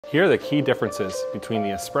Here are the key differences between the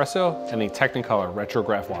Espresso and the Technicolor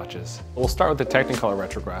Retrograph watches. We'll start with the Technicolor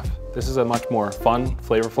Retrograph. This is a much more fun,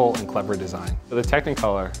 flavorful, and clever design. So the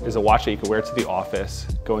Technicolor is a watch that you can wear to the office,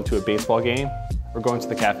 going to a baseball game, or going to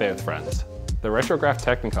the cafe with friends. The Retrograph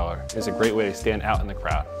Technicolor is a great way to stand out in the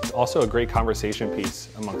crowd. It's also a great conversation piece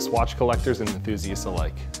amongst watch collectors and enthusiasts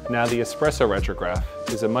alike. Now the Espresso Retrograph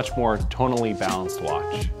is a much more tonally balanced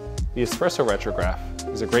watch. The Espresso Retrograph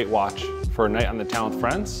is a great watch for a night on the town with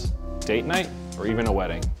friends, date night, or even a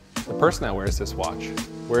wedding. The person that wears this watch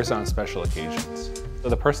wears it on special occasions. So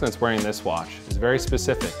the person that's wearing this watch is very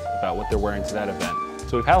specific about what they're wearing to that event.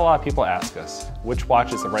 So we've had a lot of people ask us which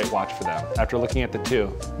watch is the right watch for them. After looking at the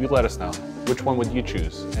two, you let us know. Which one would you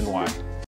choose and why?